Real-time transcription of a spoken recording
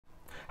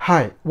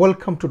Hi,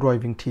 welcome to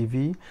Driving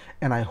TV,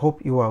 and I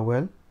hope you are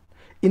well.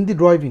 In the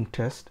driving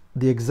test,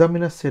 the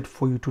examiner said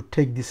for you to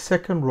take the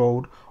second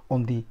road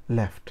on the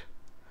left.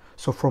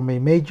 So from a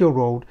major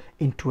road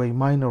into a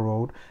minor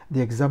road,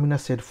 the examiner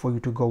said for you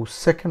to go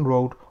second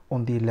road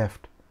on the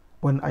left.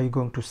 When are you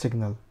going to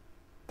signal?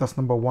 That's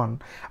number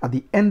one. At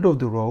the end of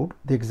the road,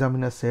 the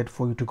examiner said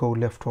for you to go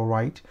left or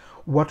right.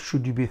 What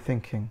should you be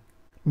thinking?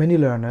 Many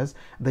learners,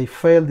 they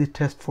fail the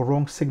test for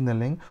wrong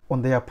signaling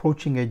when they are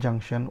approaching a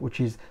junction, which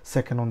is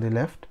second on the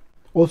left.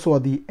 Also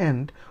at the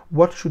end,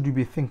 what should you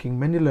be thinking?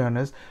 Many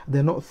learners,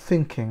 they're not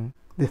thinking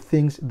the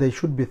things they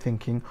should be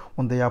thinking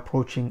when they are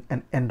approaching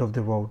an end of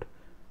the road.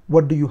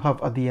 What do you have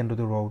at the end of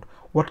the road?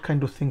 What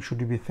kind of thing should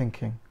you be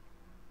thinking?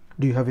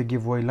 Do you have a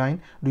giveaway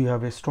line? Do you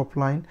have a stop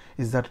line?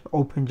 Is that an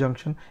open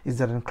junction? Is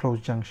that a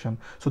closed junction?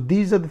 So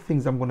these are the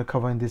things I'm going to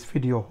cover in this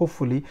video.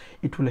 Hopefully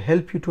it will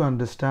help you to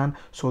understand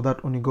so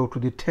that when you go to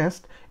the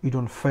test, you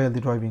don't fail the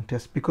driving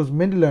test, because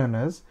many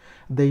learners,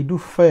 they do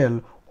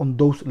fail on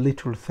those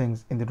little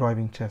things in the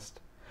driving test.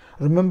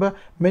 Remember,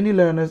 many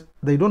learners,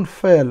 they don't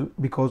fail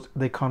because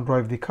they can't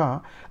drive the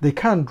car. They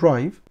can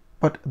drive,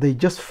 but they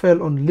just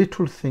fail on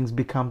little things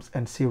becomes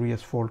a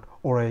serious fault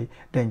or a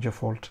danger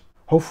fault.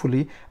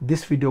 Hopefully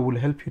this video will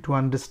help you to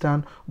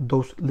understand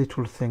those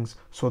little things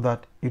so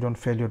that you don't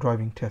fail your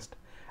driving test.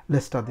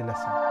 Let's start the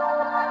lesson.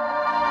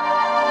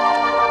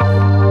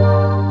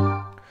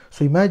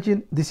 So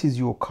imagine this is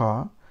your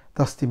car,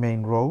 that's the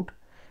main road.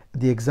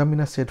 The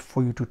examiner said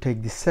for you to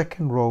take the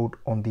second road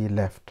on the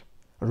left.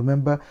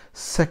 Remember,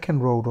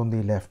 second road on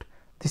the left.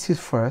 This is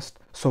first,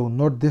 so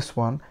not this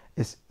one,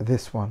 it's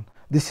this one.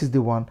 This is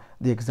the one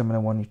the examiner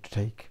wants you to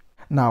take.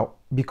 Now,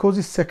 because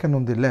it's second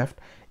on the left,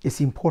 it's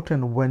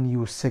important when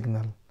you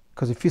signal,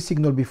 because if you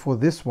signal before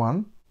this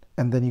one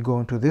and then you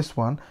go into this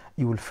one,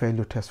 you will fail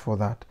your test for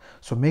that.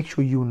 So make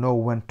sure you know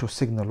when to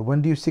signal.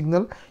 When do you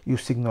signal? You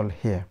signal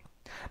here.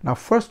 Now,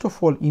 first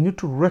of all, you need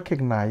to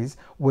recognize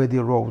where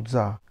the roads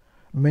are.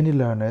 Many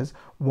learners,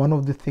 one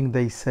of the things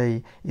they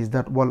say is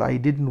that, well, I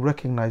didn't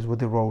recognize where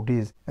the road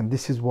is, and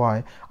this is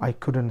why I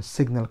couldn't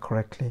signal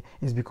correctly,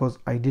 is because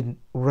I didn't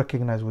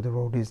recognize where the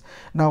road is.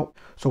 Now,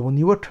 so when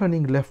you are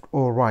turning left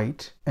or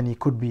right, and it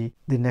could be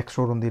the next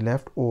road on the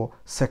left or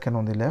second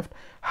on the left,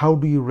 how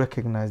do you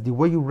recognize? The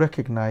way you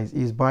recognize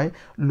is by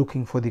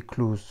looking for the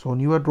clues. So when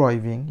you are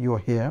driving, you're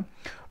here,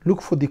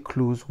 look for the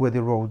clues where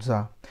the roads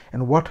are.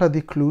 And what are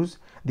the clues?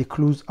 The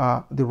clues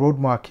are the road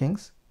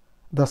markings.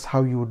 That's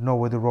how you would know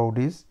where the road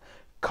is.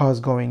 Cars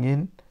going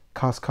in,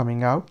 cars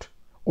coming out.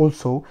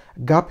 Also,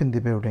 gap in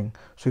the building.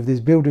 So if there's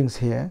buildings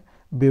here,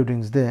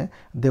 buildings there,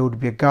 there would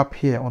be a gap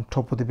here on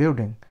top of the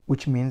building,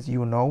 which means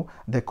you know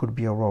there could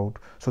be a road.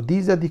 So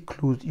these are the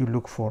clues you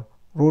look for.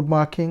 Road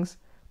markings,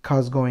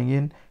 cars going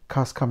in,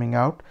 cars coming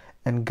out,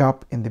 and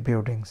gap in the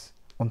buildings.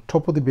 On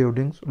top of the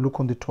buildings,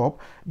 look on the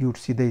top, you would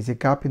see there is a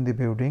gap in the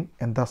building,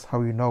 and that's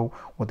how you know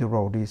what the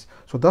road is.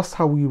 So that's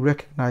how we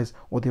recognize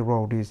what the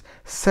road is.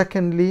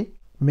 Secondly,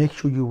 make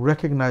sure you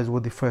recognize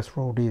what the first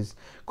road is,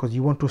 because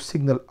you want to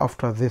signal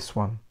after this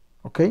one.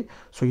 Okay,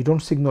 so you don't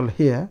signal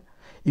here.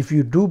 If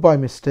you do by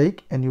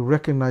mistake and you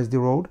recognize the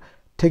road,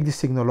 take the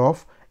signal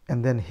off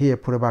and then here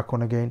put it back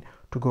on again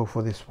to go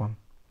for this one.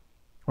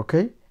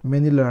 Okay,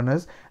 many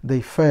learners,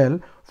 they fail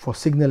for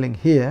signaling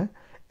here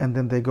and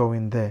then they go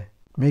in there.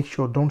 Make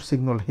sure don't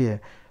signal here,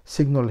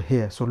 signal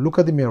here. So look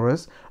at the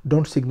mirrors,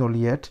 don't signal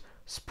yet,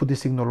 put the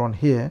signal on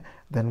here,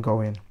 then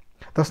go in.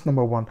 That's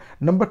number one.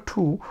 Number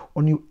two,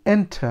 when you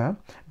enter,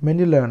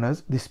 many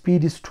learners, the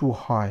speed is too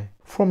high.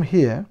 From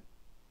here,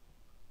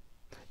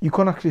 you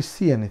can't actually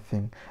see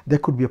anything. There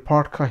could be a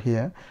parked car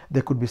here,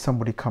 there could be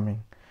somebody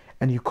coming,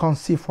 and you can't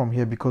see from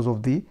here because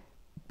of the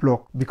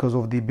block, because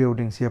of the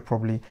buildings here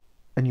probably,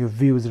 and your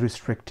view is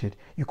restricted.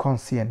 You can't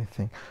see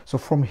anything. So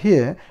from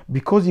here,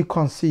 because you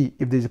can't see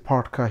if there's a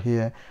parked car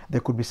here,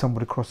 there could be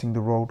somebody crossing the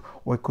road,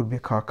 or it could be a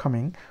car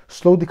coming.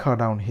 Slow the car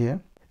down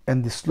here,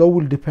 and the slow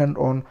will depend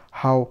on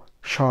how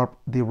sharp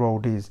the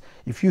road is.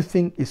 If you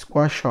think it's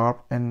quite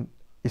sharp and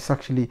it's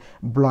actually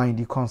blind,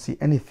 you can't see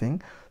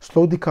anything,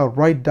 slow the car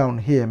right down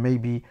here,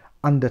 maybe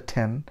under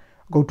 10,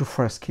 go to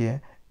first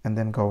gear and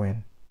then go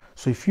in.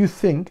 So if you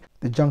think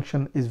the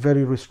junction is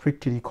very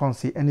restricted, you can't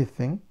see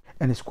anything,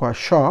 and it's quite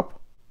sharp,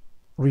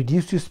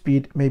 reduce your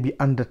speed maybe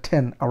under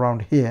 10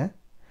 around here,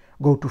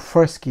 go to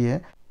first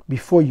gear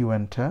before you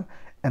enter,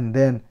 and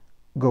then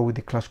go with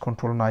the clutch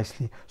control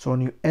nicely. So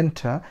when you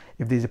enter,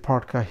 if there's a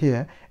parked car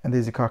here and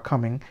there's a car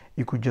coming,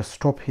 you could just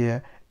stop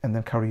here and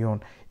then carry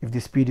on. If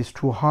the speed is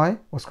too high,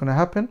 what's going to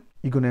happen?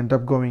 You're going to end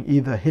up going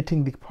either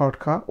hitting the parked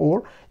car,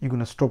 or you're going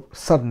to stop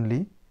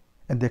suddenly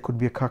and there could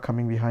be a car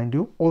coming behind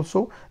you.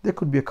 Also, there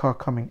could be a car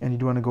coming and you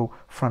don't want to go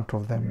front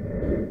of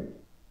them.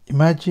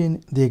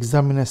 Imagine the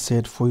examiner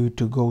said for you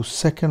to go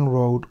second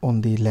road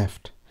on the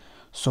left.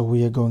 So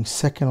we are going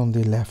second on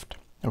the left.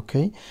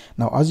 Okay,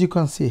 now as you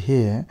can see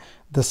here,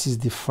 this is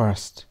the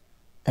first,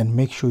 and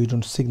make sure you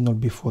don't signal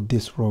before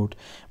this road.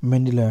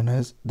 Many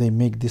learners, they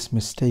make this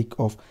mistake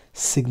of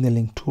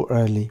signaling too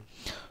early.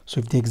 So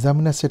if the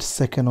examiner said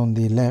second on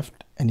the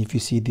left and if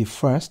you see the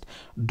first,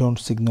 don't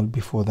signal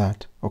before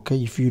that.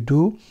 Okay, if you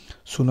do,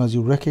 soon as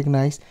you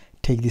recognize,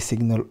 take the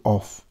signal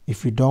off.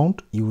 If you don't,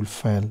 you will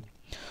fail.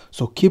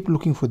 So keep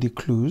looking for the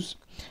clues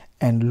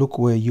and look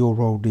where your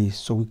road is.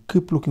 So we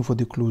keep looking for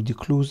the clues. The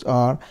clues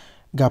are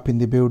gap in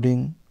the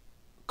building,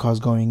 cars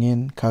going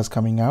in, cars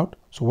coming out.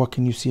 So what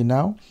can you see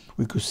now?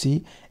 We could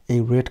see a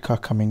red car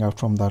coming out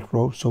from that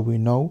road, so we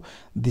know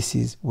this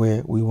is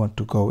where we want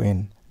to go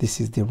in.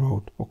 This is the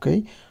road.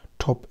 Okay,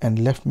 top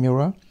and left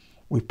mirror,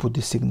 we put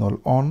the signal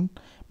on,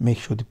 make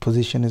sure the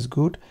position is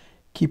good,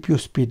 keep your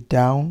speed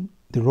down.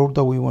 The road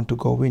that we want to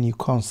go in, you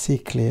can't see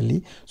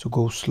clearly, so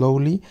go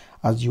slowly.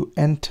 As you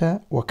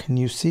enter, what can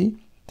you see?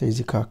 There is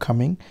a car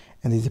coming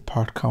and there's a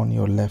parked car on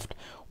your left.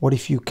 What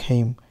if you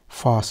came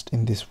fast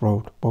in this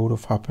road? What would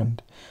have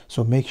happened?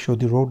 So make sure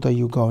the road that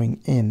you're going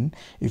in,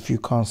 if you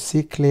can't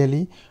see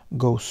clearly,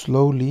 go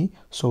slowly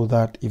so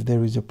that if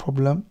there is a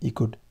problem, you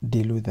could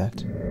deal with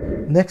that.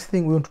 Next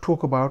thing we want to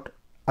talk about,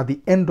 at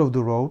the end of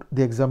the road,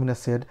 the examiner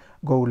said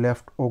go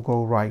left or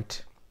go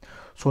right.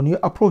 So when you're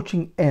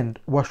approaching end,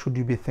 what should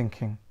you be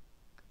thinking?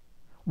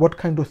 What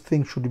kind of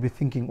thing should you be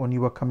thinking when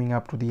you are coming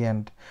up to the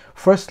end?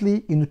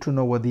 Firstly, you need to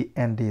know where the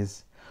end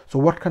is. So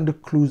what kind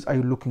of clues are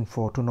you looking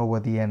for to know where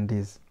the end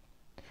is?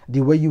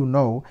 The way you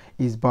know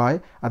is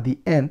by, at the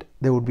end,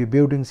 there will be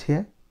buildings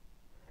here,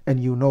 and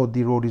you know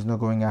the road is not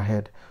going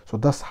ahead. So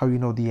that's how you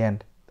know the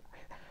end.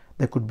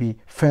 There could be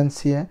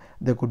fence here,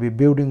 there could be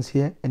buildings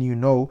here, and you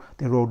know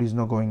the road is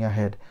not going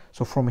ahead.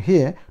 So from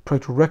here, try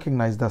to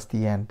recognize that's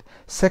the end.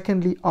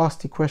 Secondly,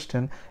 ask the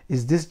question,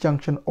 is this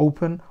junction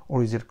open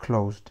or is it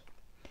closed?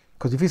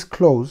 Because if it's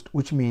closed,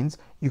 which means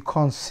you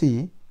can't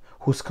see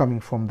who's coming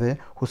from there,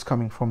 who's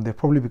coming from there,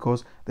 probably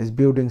because there's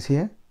buildings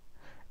here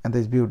and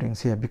there's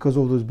buildings here. Because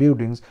of those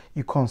buildings,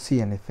 you can't see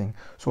anything.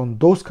 So on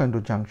those kind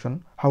of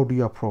junction, how do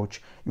you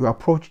approach? You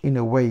approach in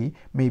a way,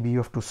 maybe you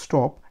have to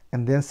stop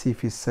and then see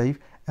if it's safe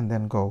and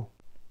then go.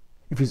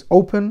 If it's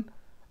open,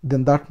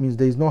 then that means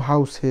there is no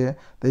house here,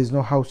 there is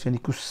no house here, and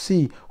you could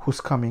see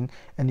who's coming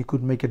and you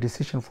could make a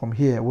decision from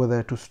here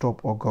whether to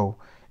stop or go.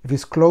 If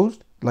it's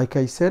closed, like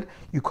I said,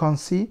 you can't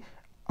see,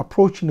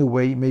 approach in a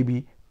way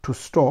maybe to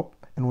stop,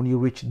 and when you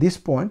reach this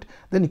point,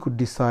 then you could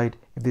decide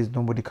if there's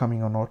nobody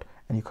coming or not,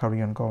 and you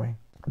carry on going.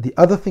 The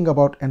other thing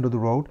about end of the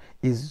road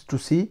is to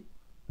see,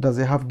 does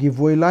it have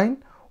giveaway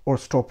line or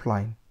stop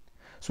line?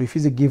 So if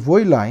it's a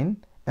giveaway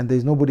line and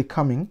there's nobody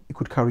coming, you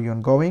could carry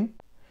on going.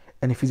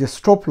 And if it's a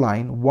stop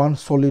line, one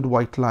solid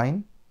white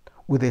line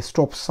with a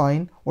stop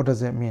sign, what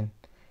does that mean?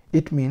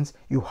 It means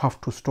you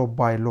have to stop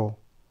by law.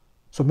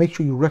 So make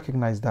sure you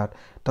recognize that.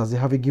 Does it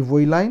have a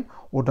giveaway line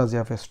or does it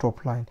have a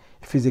stop line?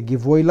 If it's a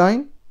giveaway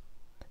line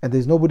and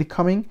there's nobody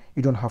coming,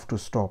 you don't have to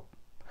stop.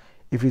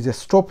 If it's a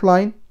stop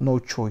line, no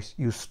choice.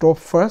 You stop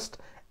first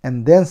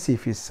and then see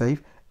if it's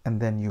safe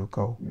and then you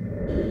go.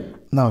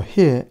 Now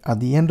here at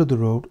the end of the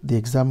road, the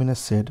examiner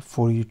said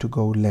for you to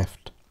go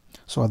left.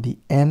 So at the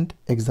end,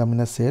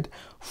 examiner said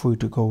for you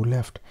to go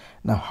left.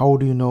 Now how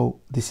do you know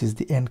this is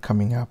the end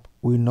coming up?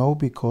 We know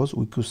because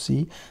we could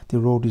see the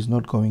road is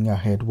not going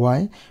ahead.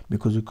 Why?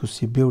 Because we could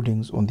see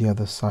buildings on the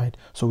other side.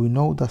 So we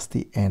know that's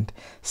the end.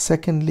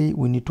 Secondly,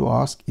 we need to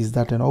ask, is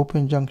that an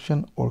open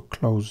junction or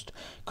closed?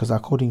 Because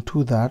according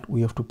to that,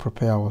 we have to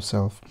prepare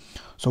ourselves.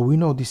 So we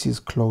know this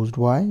is closed.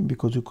 Why?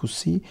 Because we could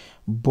see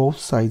both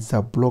sides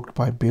are blocked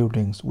by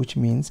buildings, which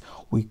means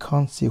we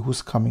can't see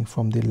who's coming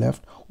from the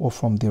left or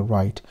from the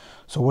right.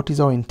 So what is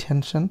our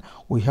intention?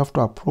 We have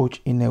to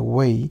approach in a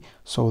way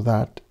so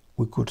that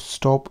we could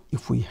stop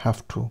if we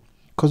have to.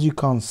 Because you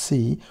can't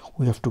see,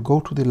 we have to go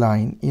to the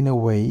line in a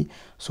way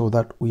so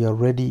that we are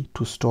ready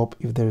to stop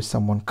if there is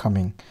someone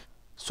coming.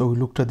 So we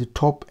looked at the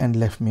top and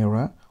left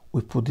mirror,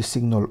 we put the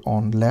signal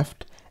on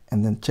left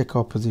and then check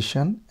our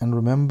position. And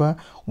remember,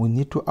 we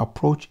need to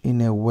approach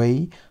in a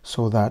way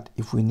so that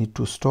if we need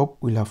to stop,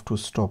 we'll have to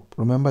stop.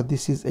 Remember,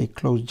 this is a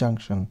closed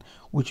junction,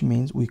 which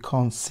means we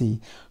can't see.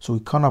 So we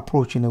can't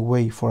approach in a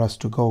way for us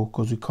to go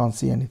because we can't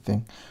see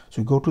anything.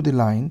 So we go to the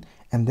line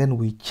and then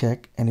we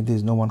check, and if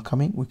there's no one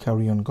coming, we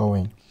carry on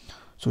going.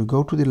 So we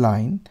go to the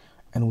line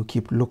and we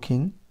keep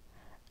looking,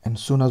 and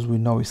as soon as we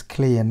know it's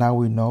clear, now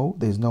we know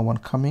there's no one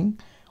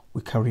coming,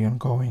 we carry on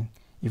going.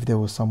 If there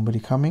was somebody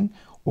coming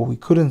or we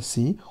couldn't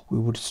see, we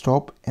would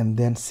stop and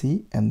then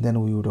see, and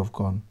then we would have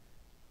gone.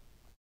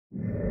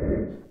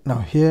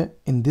 Now here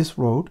in this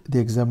road, the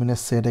examiner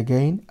said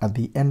again, at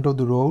the end of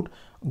the road,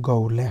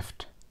 go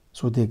left.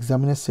 So the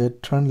examiner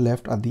said turn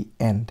left at the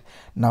end.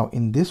 Now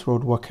in this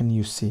road, what can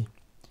you see?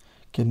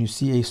 Can you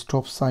see a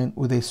stop sign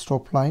with a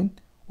stop line?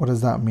 What does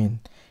that mean?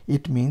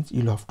 It means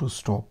you'll have to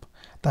stop.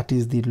 That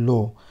is the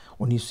law.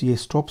 When you see a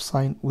stop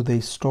sign with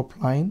a stop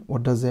line,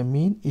 what does that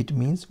mean? It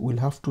means we'll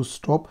have to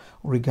stop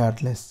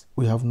regardless.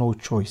 We have no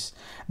choice.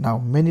 Now,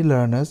 many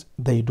learners,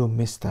 they do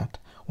miss that.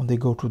 When they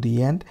go to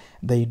the end,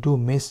 they do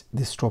miss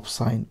the stop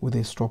sign with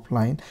a stop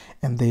line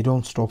and they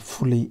don't stop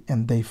fully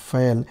and they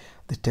fail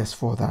the test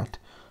for that.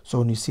 So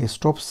when you see a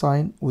stop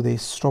sign with a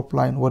stop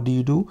line, what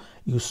do?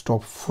 You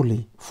stop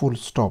fully, full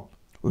stop.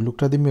 We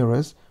looked at the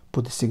mirrors,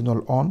 put the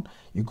signal on,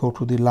 you go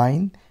to the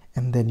line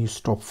and then you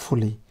stop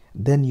fully.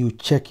 Then you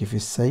check if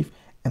it's safe,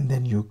 and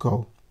then you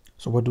go.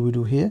 So what do we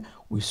do here?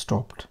 We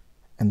stopped,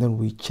 and then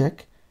we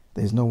check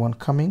there's no one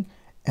coming,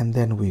 and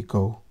then we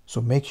go.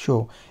 So make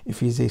sure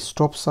if it's a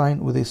stop sign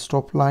with a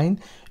stop line,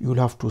 you'll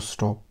have to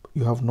stop.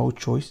 You have no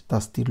choice.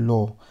 That's the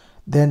law.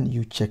 Then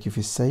you check if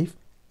it's safe,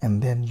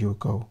 and then you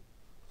go.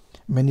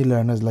 Many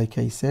learners, like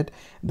I said,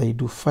 they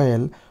do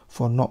fail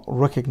for not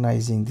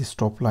recognizing the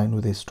stop line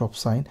with a stop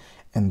sign,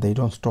 and they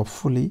don't stop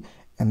fully,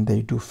 and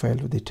they do fail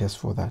with the test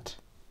for that.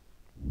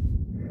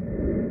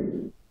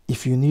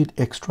 If you need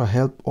extra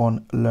help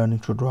on learning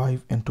to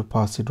drive and to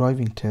pass the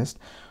driving test,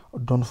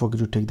 don't forget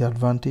to take the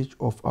advantage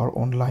of our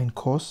online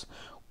course,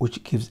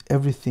 which gives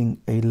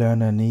everything a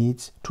learner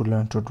needs to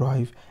learn to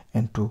drive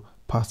and to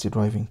pass the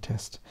driving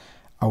test.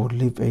 I will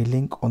leave a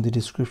link on the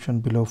description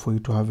below for you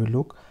to have a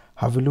look.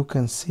 Have a look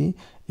and see.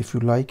 If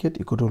you like it,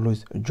 you could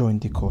always join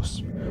the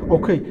course.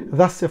 Okay,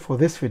 that's it for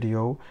this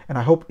video, and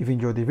I hope you've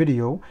enjoyed the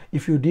video.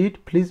 If you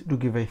did, please do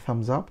give a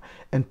thumbs up,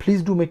 and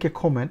please do make a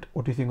comment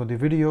what you think of the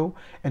video.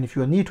 And if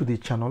you are new to the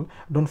channel,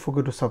 don't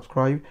forget to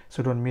subscribe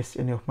so don't miss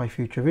any of my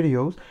future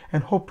videos,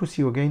 and hope to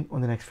see you again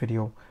on the next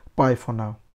video. Bye for now.